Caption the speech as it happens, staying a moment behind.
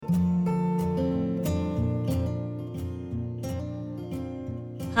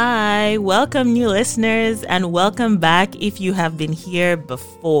Hi, welcome new listeners and welcome back if you have been here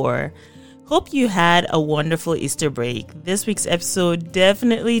before. Hope you had a wonderful Easter break. This week's episode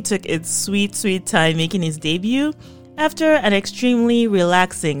definitely took its sweet time making its debut after an extremely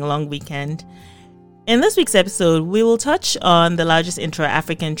relaxing long weekend. In this week's episode, we will touch on the largest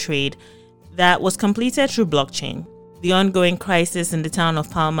intra-African trade that was completed through blockchain, the ongoing crisis in the town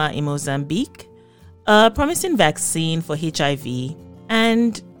of Palma in Mozambique, a promising vaccine for HIV,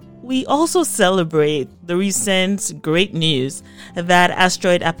 and we also celebrate the recent great news that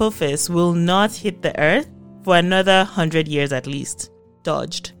asteroid Apophis will not hit the Earth for another 100 years at least.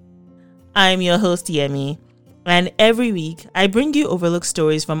 Dodged. I'm your host, Yemi, and every week I bring you overlooked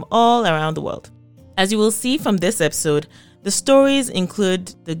stories from all around the world. As you will see from this episode, the stories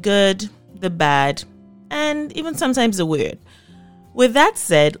include the good, the bad, and even sometimes the weird. With that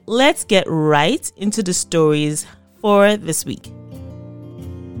said, let's get right into the stories for this week.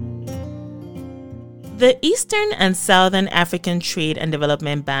 The Eastern and Southern African Trade and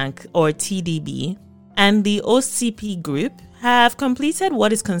Development Bank, or TDB, and the OCP Group have completed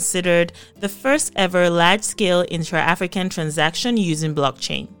what is considered the first ever large-scale intra-African transaction using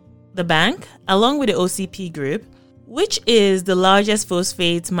blockchain. The bank, along with the OCP Group, which is the largest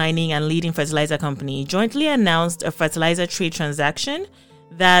phosphate mining and leading fertilizer company, jointly announced a fertilizer trade transaction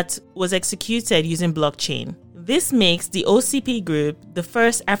that was executed using blockchain. This makes the OCP Group the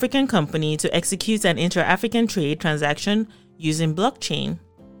first African company to execute an intra-African trade transaction using blockchain.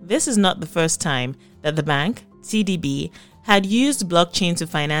 This is not the first time that the bank, TDB, had used blockchain to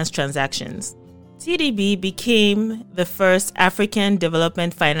finance transactions. TDB became the first African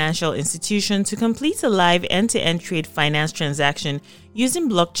development financial institution to complete a live end-to-end trade finance transaction using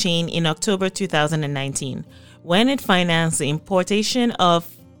blockchain in October 2019, when it financed the importation of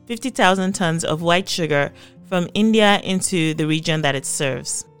 50,000 tons of white sugar from India into the region that it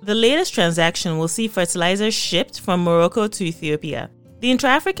serves. The latest transaction will see fertilizers shipped from Morocco to Ethiopia. The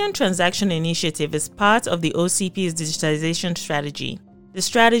Intra-African Transaction Initiative is part of the OCP's digitization strategy. The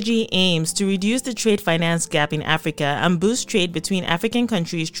strategy aims to reduce the trade finance gap in Africa and boost trade between African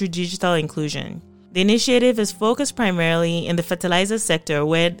countries through digital inclusion. The initiative is focused primarily in the fertilizer sector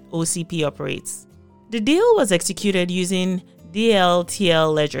where OCP operates. The deal was executed using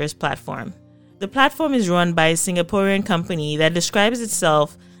DLTL Ledger's platform. The platform is run by a Singaporean company that describes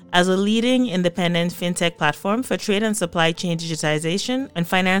itself as a leading independent fintech platform for trade and supply chain digitization and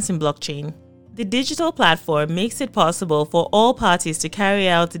finance in blockchain. The digital platform makes it possible for all parties to carry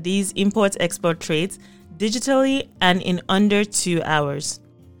out these import-export trades digitally and in under 2 hours.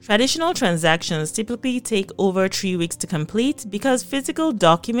 Traditional transactions typically take over 3 weeks to complete because physical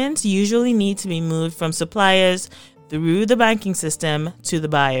documents usually need to be moved from suppliers through the banking system to the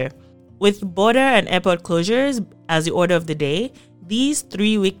buyer. With border and airport closures as the order of the day, these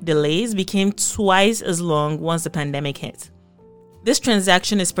 3-week delays became twice as long once the pandemic hit. This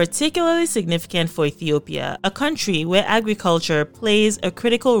transaction is particularly significant for Ethiopia, a country where agriculture plays a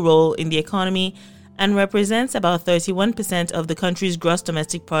critical role in the economy and represents about 31% of the country's gross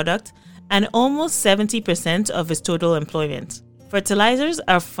domestic product and almost 70% of its total employment. Fertilizers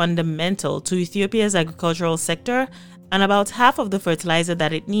are fundamental to Ethiopia's agricultural sector, and about half of the fertilizer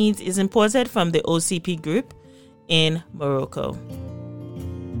that it needs is imported from the OCP Group in Morocco.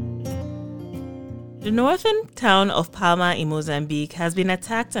 The northern town of Palma in Mozambique has been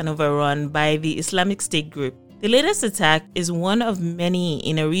attacked and overrun by the Islamic State group. The latest attack is one of many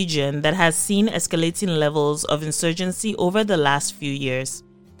in a region that has seen escalating levels of insurgency over the last few years.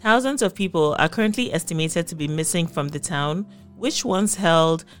 Thousands of people are currently estimated to be missing from the town, which once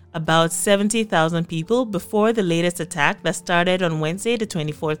held about 70,000 people before the latest attack that started on Wednesday, the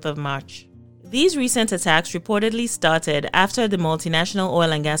 24th of March. These recent attacks reportedly started after the multinational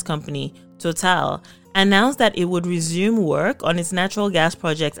oil and gas company, Total, announced that it would resume work on its natural gas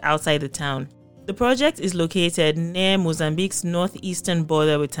project outside the town. The project is located near Mozambique's northeastern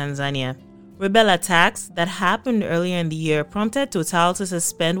border with Tanzania. Rebel attacks that happened earlier in the year prompted Total to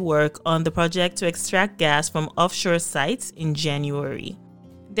suspend work on the project to extract gas from offshore sites in January.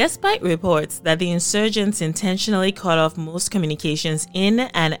 Despite reports that the insurgents intentionally cut off most communications in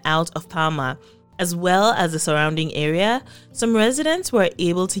and out of Palma, as well as the surrounding area, some residents were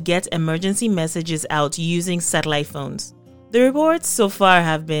able to get emergency messages out using satellite phones. The reports so far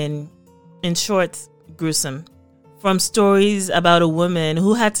have been, in short, gruesome. From stories about a woman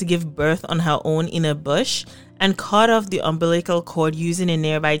who had to give birth on her own in a bush and cut off the umbilical cord using a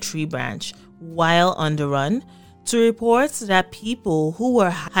nearby tree branch while on the run, to reports that people who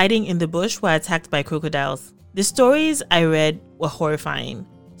were hiding in the bush were attacked by crocodiles. The stories I read were horrifying.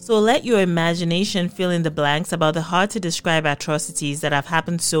 So let your imagination fill in the blanks about the hard-to-describe atrocities that have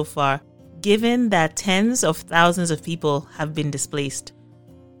happened so far, given that tens of thousands of people have been displaced.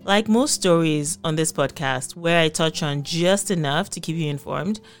 Like most stories on this podcast, where I touch on just enough to keep you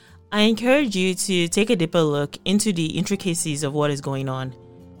informed, I encourage you to take a deeper look into the intricacies of what is going on.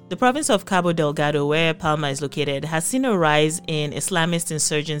 The province of Cabo Delgado, where Palma is located, has seen a rise in Islamist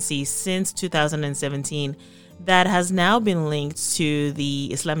insurgency since 2017 that has now been linked to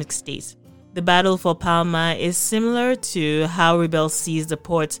the Islamic State. The battle for Palma is similar to how rebels seized the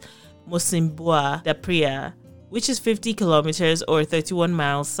port Mocimboa da Praia, which is 50 kilometers or 31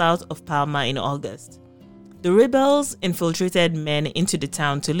 miles south of Palma in August. The rebels infiltrated men into the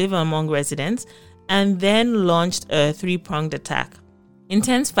town to live among residents and then launched a three-pronged attack.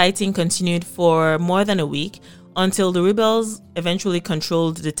 Intense fighting continued for more than a week until the rebels eventually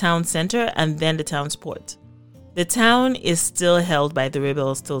controlled the town center and then the town's port. The town is still held by the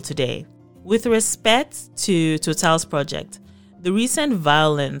rebels till today. With respect to Total's project, the recent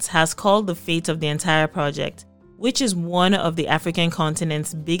violence has called the fate of the entire project, which is one of the African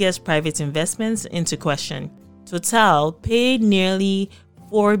continent's biggest private investments, into question. Total paid nearly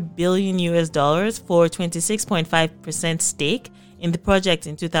 $4 billion for 26.5% stake in the project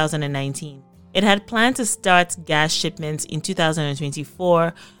in 2019. It had planned to start gas shipments in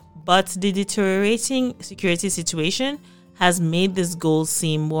 2024, but the deteriorating security situation has made this goal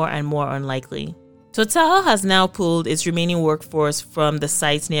seem more and more unlikely. Total has now pulled its remaining workforce from the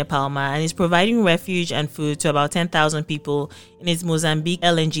site near Palma and is providing refuge and food to about 10,000 people in its Mozambique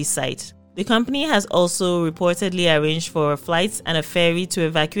LNG site. The company has also reportedly arranged for flights and a ferry to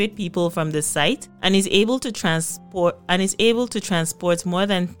evacuate people from the site and is able to transport more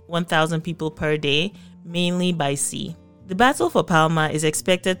than 1,000 people per day, mainly by sea. The battle for Palma is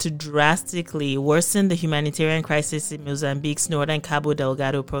expected to drastically worsen the humanitarian crisis in Mozambique's northern Cabo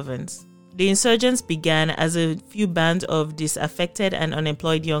Delgado province. The insurgents began as a few bands of disaffected and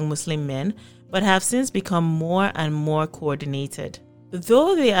unemployed young Muslim men, but have since become more and more coordinated.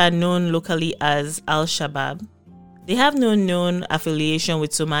 Though they are known locally as Al-Shabaab, they have no known affiliation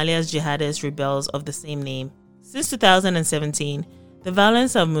with Somalia's jihadist rebels of the same name. Since 2017, the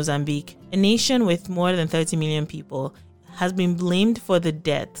violence of Mozambique, a nation with more than 30 million people, has been blamed for the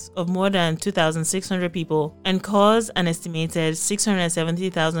deaths of more than 2,600 people and caused an estimated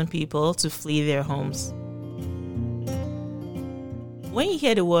 670,000 people to flee their homes. When you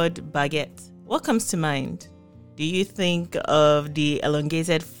hear the word baguette, what comes to mind? Do you think of the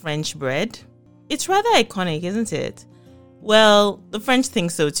elongated French bread? It's rather iconic, isn't it? Well, the French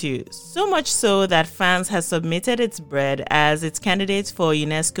think so too. So much so that France has submitted its bread as its candidate for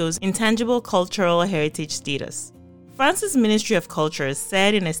UNESCO's Intangible Cultural Heritage status. France's Ministry of Culture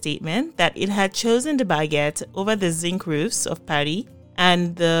said in a statement that it had chosen the baguette over the zinc roofs of Paris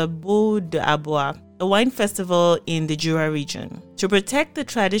and the Beau d'Arbois, a wine festival in the Jura region, to protect the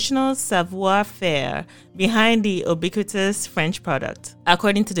traditional savoir-faire behind the ubiquitous French product.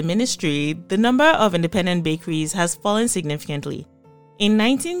 According to the ministry, the number of independent bakeries has fallen significantly. In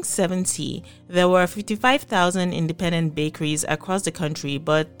 1970, there were 55,000 independent bakeries across the country,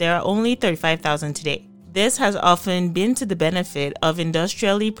 but there are only 35,000 today. This has often been to the benefit of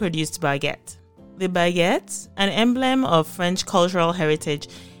industrially produced baguette. The baguette, an emblem of French cultural heritage,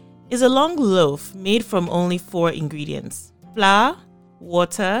 is a long loaf made from only 4 ingredients: flour,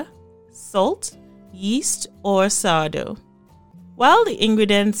 water, salt, yeast, or sourdough. While the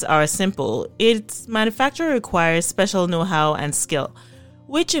ingredients are simple, its manufacture requires special know-how and skill,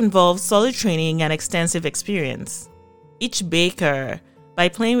 which involves solid training and extensive experience. Each baker, by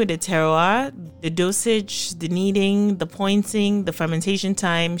playing with the terroir, the dosage, the kneading, the pointing, the fermentation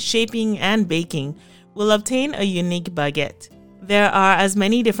time, shaping, and baking, will obtain a unique baguette. There are as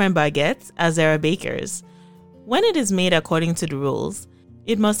many different baguettes as there are bakers. When it is made according to the rules,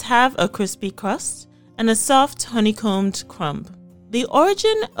 it must have a crispy crust and a soft honeycombed crumb. The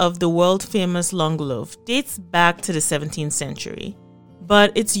origin of the world-famous long loaf dates back to the 17th century,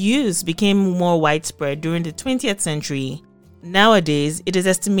 but its use became more widespread during the 20th century. Nowadays, it is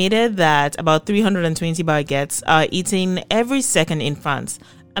estimated that about 320 baguettes are eaten every second in France,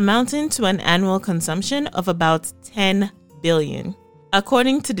 amounting to an annual consumption of about 10 billion,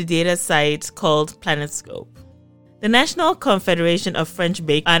 according to the data site called PlanetScope. The National Confederation of French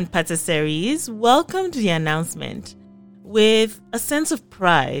Bakers and Patisseries welcomed the announcement with a sense of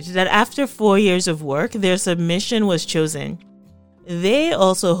pride that after 4 years of work, their submission was chosen. They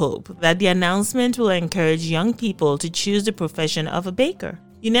also hope that the announcement will encourage young people to choose the profession of a baker.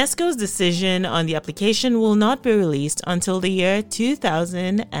 UNESCO's decision on the application will not be released until the year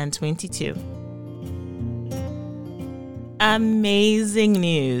 2022. Amazing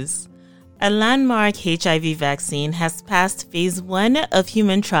news! A landmark HIV vaccine has passed phase 1 of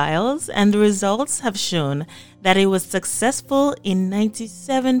human trials, and the results have shown that it was successful in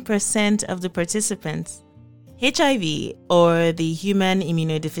 97% of the participants. HIV, or the human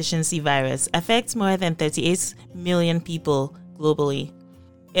immunodeficiency virus, affects more than 38 million people globally.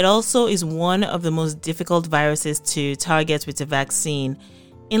 It also is one of the most difficult viruses to target with a vaccine,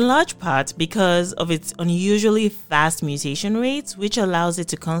 in large part because of its unusually fast mutation rates, which allows it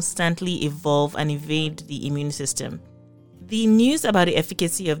to constantly evolve and evade the immune system. The news about the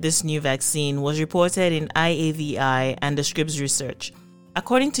efficacy of this new vaccine was reported in IAVI and the Scripps Research.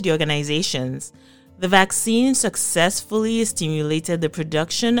 According to the organizations, the vaccine successfully stimulated the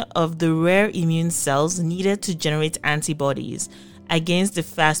production of the rare immune cells needed to generate antibodies against the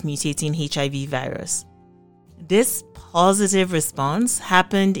fast mutating HIV virus. This positive response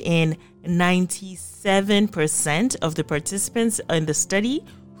happened in 97% of the participants in the study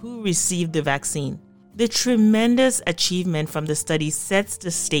who received the vaccine. The tremendous achievement from the study sets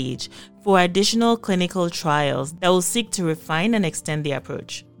the stage for additional clinical trials that will seek to refine and extend the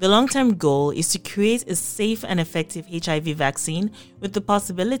approach. The long-term goal is to create a safe and effective HIV vaccine with the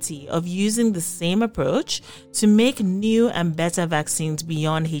possibility of using the same approach to make new and better vaccines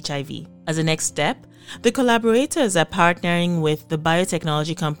beyond HIV. As a next step, the collaborators are partnering with the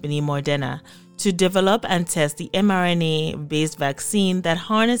biotechnology company Moderna to develop and test the mRNA-based vaccine that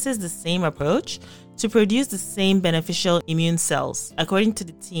harnesses the same approach to produce the same beneficial immune cells. According to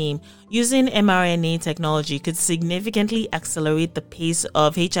the team, using mRNA technology could significantly accelerate the pace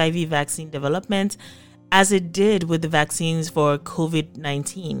of HIV vaccine development as it did with the vaccines for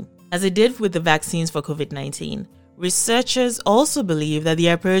COVID-19. Researchers also believe that the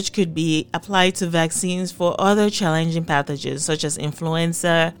approach could be applied to vaccines for other challenging pathogens such as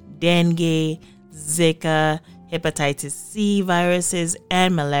influenza, dengue, Zika, hepatitis C viruses,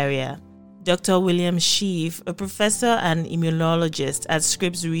 and malaria. Dr. William Schiff, a professor and immunologist at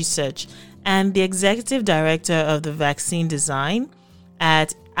Scripps Research and the executive director of the vaccine design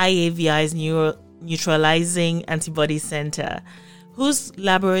at IAVI's Neutralizing Antibody Center, whose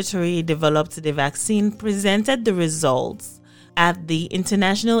laboratory developed the vaccine, presented the results at the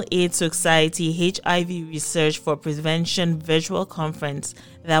International AIDS Society HIV Research for Prevention virtual conference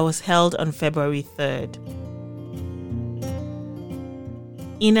that was held on February 3rd.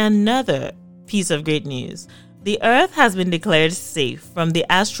 In another piece of great news, the Earth has been declared safe from the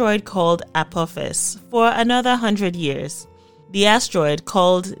asteroid called Apophis for another 100 years. The asteroid,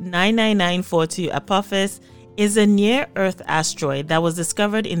 called 99942 Apophis, is a near-Earth asteroid that was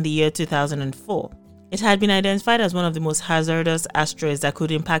discovered in the year 2004. It had been identified as one of the most hazardous asteroids that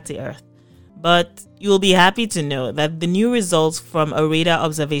could impact the Earth. But you will be happy to know that the new results from a radar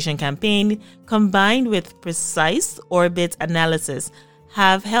observation campaign, combined with precise orbit analysis,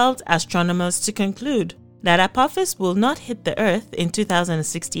 have helped astronomers to conclude that Apophis will not hit the Earth in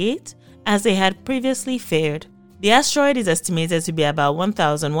 2068 as they had previously feared. The asteroid is estimated to be about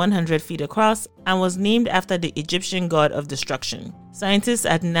 1,100 feet across and was named after the Egyptian god of destruction. Scientists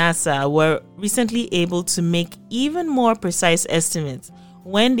at NASA were recently able to make even more precise estimates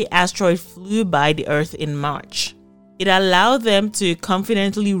when the asteroid flew by the Earth in March. It allowed them to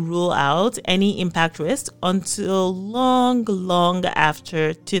confidently rule out any impact risk until long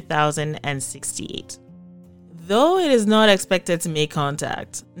after 2068. Though it is not expected to make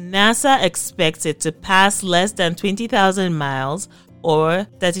contact, NASA expects it to pass less than 20,000 miles or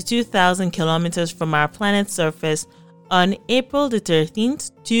 32,000 kilometers from our planet's surface on April the 13th,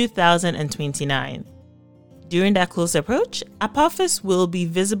 2029. During that close approach, Apophis will be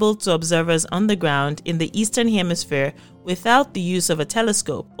visible to observers on the ground in the Eastern Hemisphere without the use of a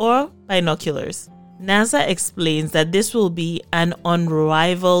telescope or binoculars. NASA explains that this will be an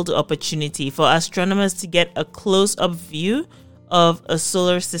unrivaled opportunity for astronomers to get a close-up view of a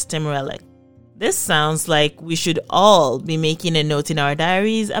solar system relic. This sounds like we should all be making a note in our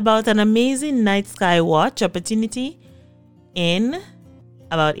diaries about an amazing night sky watch opportunity in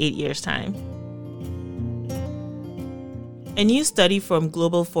about 8 years' time. A new study from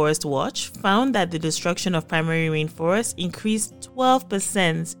Global Forest Watch found that the destruction of primary rainforests increased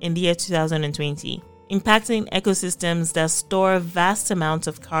 12% in the year 2020, impacting ecosystems that store vast amounts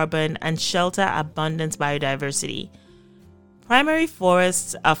of carbon and shelter abundant biodiversity. Primary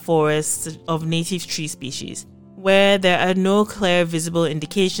forests are forests of native tree species, where there are no clear visible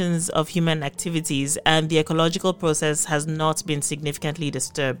indications of human activities and the ecological process has not been significantly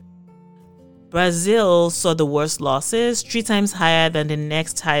disturbed. Brazil saw the worst losses, 3 times higher than the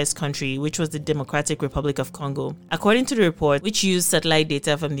next highest country, which was the Democratic Republic of Congo, according to the report, which used satellite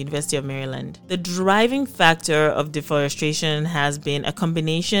data from the University of Maryland. The driving factor of deforestation has been a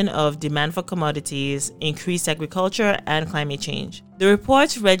combination of demand for commodities, increased agriculture, and climate change. The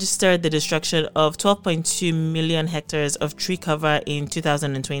report registered the destruction of 12.2 million hectares of tree cover in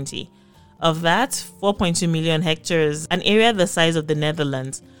 2020. Of that, 4.2 million hectares, an area the size of the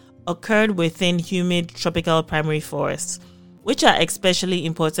Netherlands, occurred within humid tropical primary forests, which are especially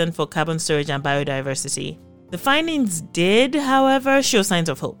important for carbon storage and biodiversity. The findings did, however, show signs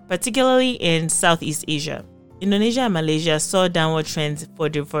of hope, particularly in Southeast Asia. Indonesia and Malaysia saw downward trends for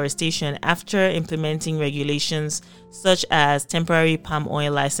deforestation after implementing regulations such as temporary palm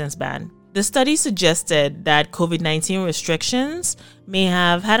oil license ban. The study suggested that COVID-19 restrictions may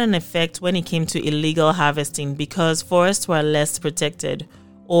have had an effect when it came to illegal harvesting because forests were less protected,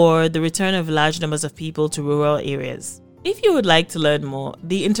 or the return of large numbers of people to rural areas. If you would like to learn more,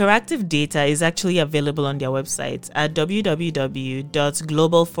 the interactive data is actually available on their website at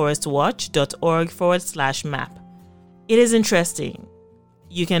www.globalforestwatch.org/map. It is interesting.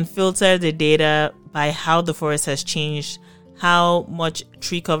 You can filter the data by how the forest has changed, how much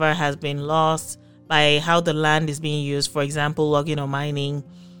tree cover has been lost, by how the land is being used, for example, logging or mining,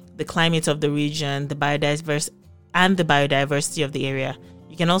 the climate of the region, the biodiversity of the area.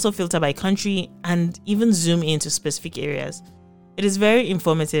 You can also filter by country and even zoom into specific areas. It is very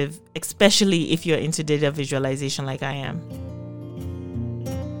informative, especially if you're into data visualization like I am.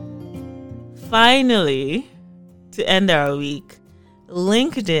 Finally, to end our week,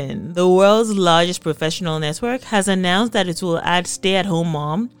 LinkedIn, the world's largest professional network, has announced that it will add stay-at-home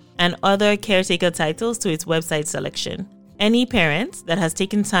mom and other caretaker titles to its website selection. Any parent that has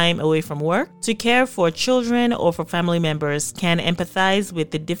taken time away from work to care for children or for family members can empathize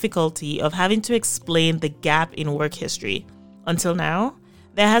with the difficulty of having to explain the gap in work history. Until now,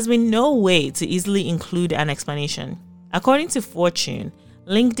 there has been no way to easily include an explanation. According to Fortune,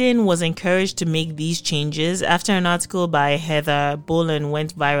 LinkedIn was encouraged to make these changes after an article by Heather Boland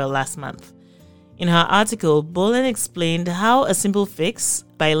went viral last month. In her article, Boland explained how a simple fix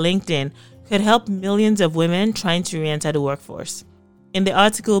by LinkedIn could help millions of women trying to re-enter the workforce. In the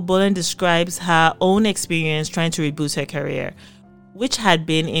article, Boland describes her own experience trying to reboot her career, which had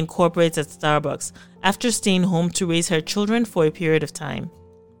been in corporate at Starbucks, after staying home to raise her children for a period of time.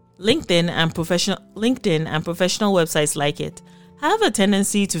 LinkedIn and professional websites like it have a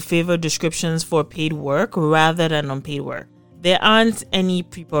tendency to favor descriptions for paid work rather than unpaid work. There aren't any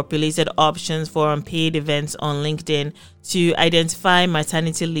pre-populated options for unpaid events on LinkedIn to identify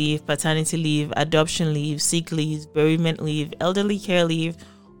maternity leave, paternity leave, adoption leave, sick leave, bereavement leave, elderly care leave,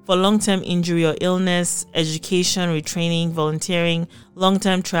 for long-term injury or illness, education, retraining, volunteering,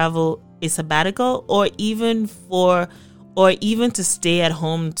 long-term travel, a sabbatical, or even to stay at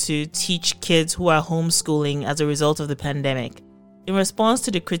home to teach kids who are homeschooling as a result of the pandemic. In response to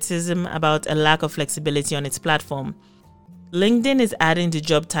the criticism about a lack of flexibility on its platform, LinkedIn is adding the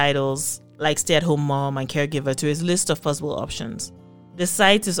job titles like stay-at-home mom and caregiver to its list of possible options. The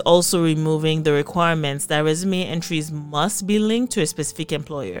site is also removing the requirements that resume entries must be linked to a specific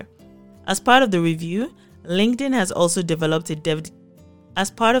employer. As part of the review, LinkedIn has also developed a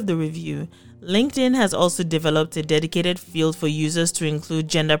dedicated field for users to include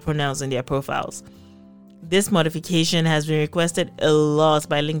gender pronouns in their profiles. This modification has been requested a lot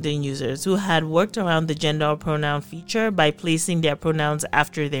by LinkedIn users who had worked around the gender pronoun feature by placing their pronouns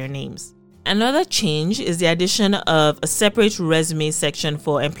after their names. Another change is the addition of a separate resume section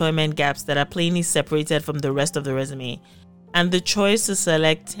for employment gaps that are plainly separated from the rest of the resume, and the choice to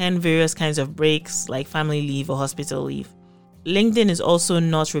select 10 various kinds of breaks like family leave or hospital leave. LinkedIn is also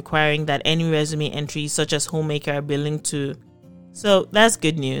not requiring that any resume entries such as homemaker be linked to. So that's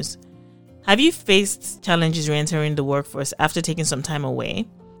good news. Have you faced challenges re-entering the workforce after taking some time away?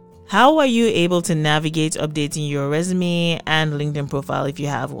 How are you able to navigate updating your resume and LinkedIn profile if you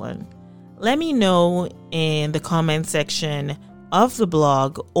have one? Let me know in the comment section of the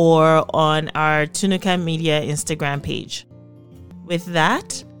blog or on our Tunuka Media Instagram page. With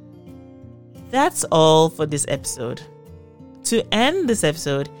that, that's all for this episode. To end this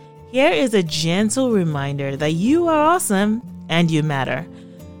episode, here is a gentle reminder that you are awesome and you matter.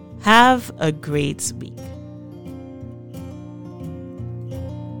 Have a great week.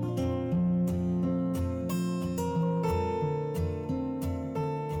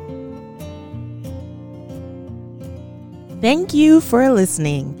 Thank you for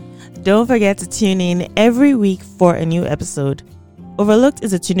listening. Don't forget to tune in every week for a new episode. Overlooked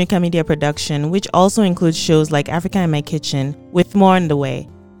is a Tunuka Media production, which also includes shows like Africa in My Kitchen, with more on the way.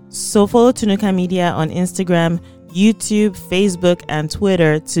 So follow Tunuka Media on Instagram, YouTube, Facebook, and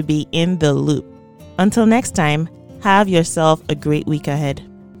Twitter to be in the loop. Until next time, have yourself a great week ahead.